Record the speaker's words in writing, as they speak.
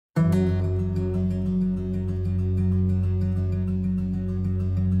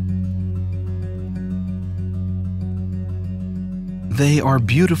They are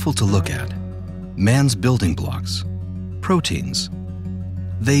beautiful to look at. Man's building blocks, proteins.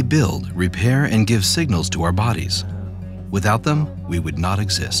 They build, repair, and give signals to our bodies. Without them, we would not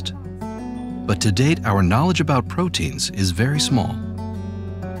exist. But to date, our knowledge about proteins is very small.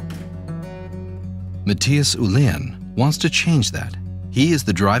 Mathias Uhlén wants to change that. He is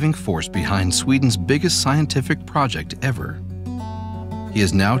the driving force behind Sweden's biggest scientific project ever. He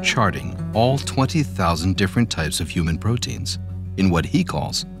is now charting all 20,000 different types of human proteins in what he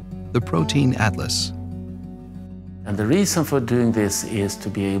calls the Protein Atlas. And the reason for doing this is to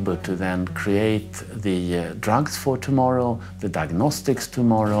be able to then create the drugs for tomorrow, the diagnostics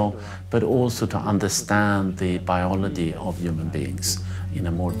tomorrow, but also to understand the biology of human beings in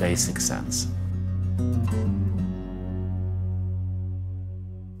a more basic sense.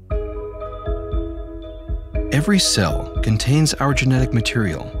 Every cell contains our genetic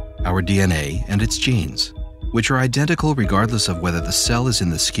material, our DNA and its genes, which are identical regardless of whether the cell is in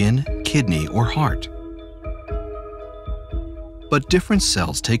the skin, kidney, or heart. But different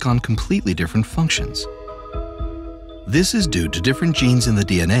cells take on completely different functions. This is due to different genes in the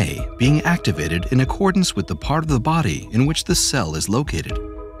DNA being activated in accordance with the part of the body in which the cell is located.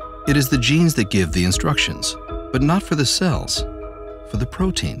 It is the genes that give the instructions, but not for the cells, for the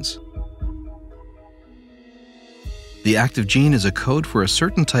proteins. The active gene is a code for a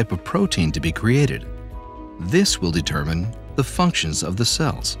certain type of protein to be created. This will determine the functions of the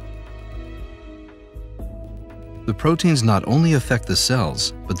cells. The proteins not only affect the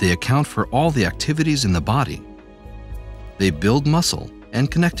cells, but they account for all the activities in the body. They build muscle and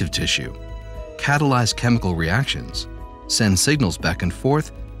connective tissue, catalyze chemical reactions, send signals back and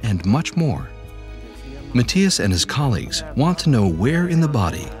forth, and much more. Mathias and his colleagues want to know where in the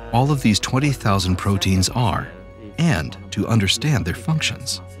body all of these 20,000 proteins are, and to understand their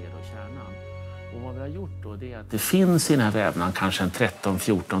functions. Det finns i den här vävnaden kanske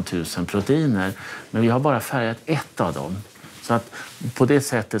 13-14 000 proteiner, men vi har bara färgat ett av dem. Så att på det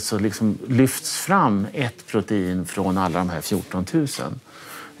sättet så liksom lyfts fram ett protein från alla de här 14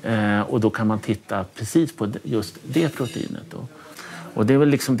 000. Och då kan man titta precis på just det proteinet då. Och det är väl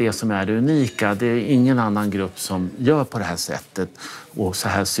liksom det som är det unika. Det är ingen annan grupp som gör på det här sättet och så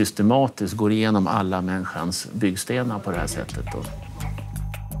här systematiskt går igenom alla människans byggstenar på det här sättet då.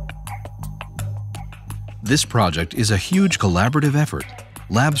 This project is a huge collaborative effort.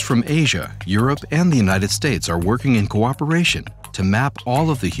 Labs from Asia, Europe, and the United States are working in cooperation to map all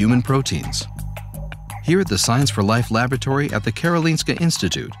of the human proteins. Here at the Science for Life laboratory at the Karolinska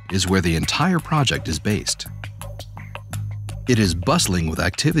Institute is where the entire project is based. It is bustling with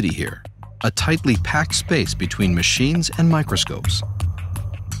activity here, a tightly packed space between machines and microscopes.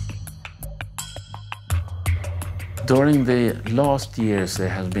 During the last years, there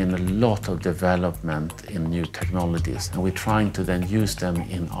has been a lot of development in new technologies, and we're trying to then use them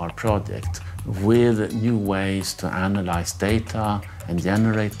in our project with new ways to analyze data and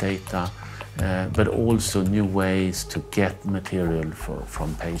generate data, but also new ways to get material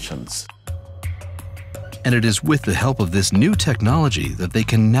from patients. And it is with the help of this new technology that they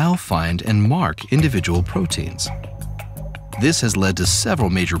can now find and mark individual proteins. This has led to several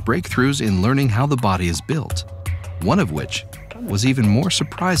major breakthroughs in learning how the body is built, one of which was even more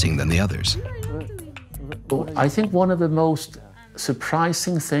surprising than the others. I think one of the most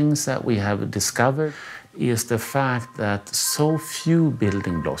surprising things that we have discovered is the fact that so few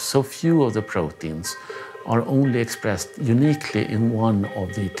building blocks, so few of the proteins are only expressed uniquely in one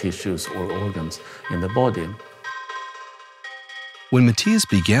of the tissues or organs in the body. When Mathias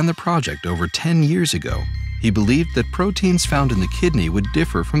began the project over 10 years ago, he believed that proteins found in the kidney would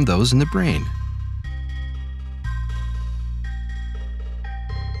differ from those in the brain.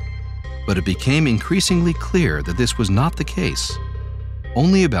 But it became increasingly clear that this was not the case.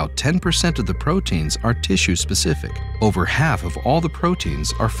 Only about 10% of the proteins are tissue-specific. Over half of all the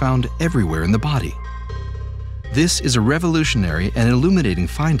proteins are found everywhere in the body. This is a revolutionary and illuminating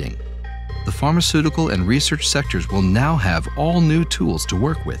finding. The pharmaceutical and research sectors will now have all new tools to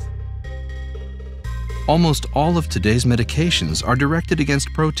work with. Almost all of today's medications are directed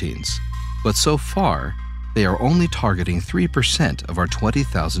against proteins, but so far, they are only targeting 3% of our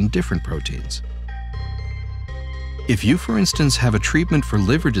 20,000 different proteins. If you, for instance, have a treatment for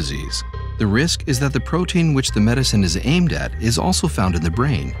liver disease, the risk is that the protein which the medicine is aimed at is also found in the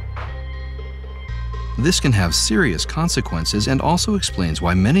brain. This can have serious consequences and also explains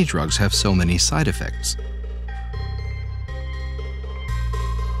why many drugs have so many side effects.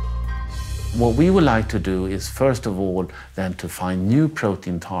 What we would like to do is, first of all, then to find new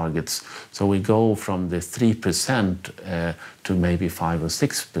protein targets. So we go from the 3% to maybe 5 or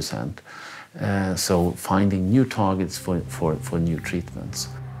 6%. so finding new targets for new treatments.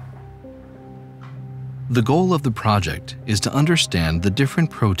 The goal of the project is to understand the different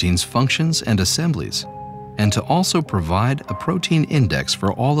proteins' functions and assemblies, and to also provide a protein index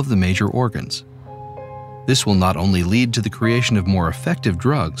for all of the major organs. This will not only lead to the creation of more effective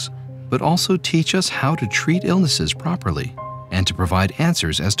drugs, but also teach us how to treat illnesses properly and to provide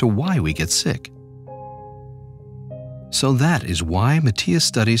answers as to why we get sick. So that is why Mathias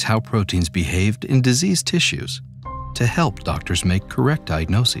studies how proteins behaved in diseased tissues, to help doctors make correct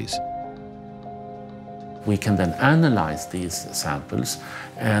diagnoses. We can then analyze these samples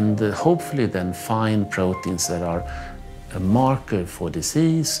and hopefully then find proteins that are a marker for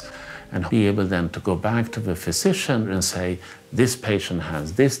disease, and be able then to go back to the physician and say, this patient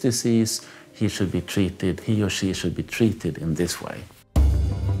has this disease, he or she should be treated in this way.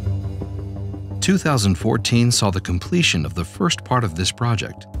 2014 saw the completion of the first part of this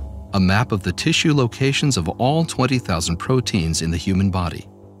project, a map of the tissue locations of all 20,000 proteins in the human body.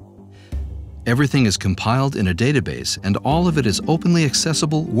 Everything is compiled in a database, and all of it is openly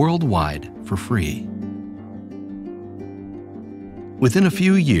accessible worldwide for free. Within a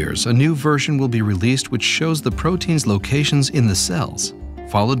few years, a new version will be released which shows the protein's locations in the cells,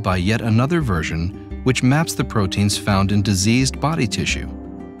 followed by yet another version which maps the proteins found in diseased body tissue.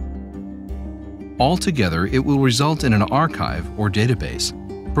 Altogether, it will result in an archive or database,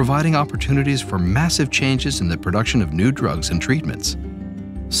 providing opportunities for massive changes in the production of new drugs and treatments.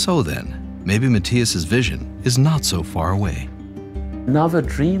 So then, maybe Mathias's vision is not so far away. Another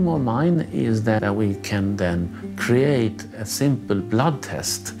dream of mine is that we can then create a simple blood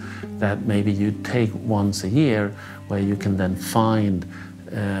test that maybe you take once a year, where you can then find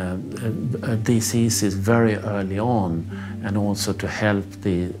diseases very early on, and also to help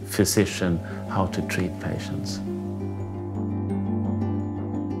the physician how to treat patients.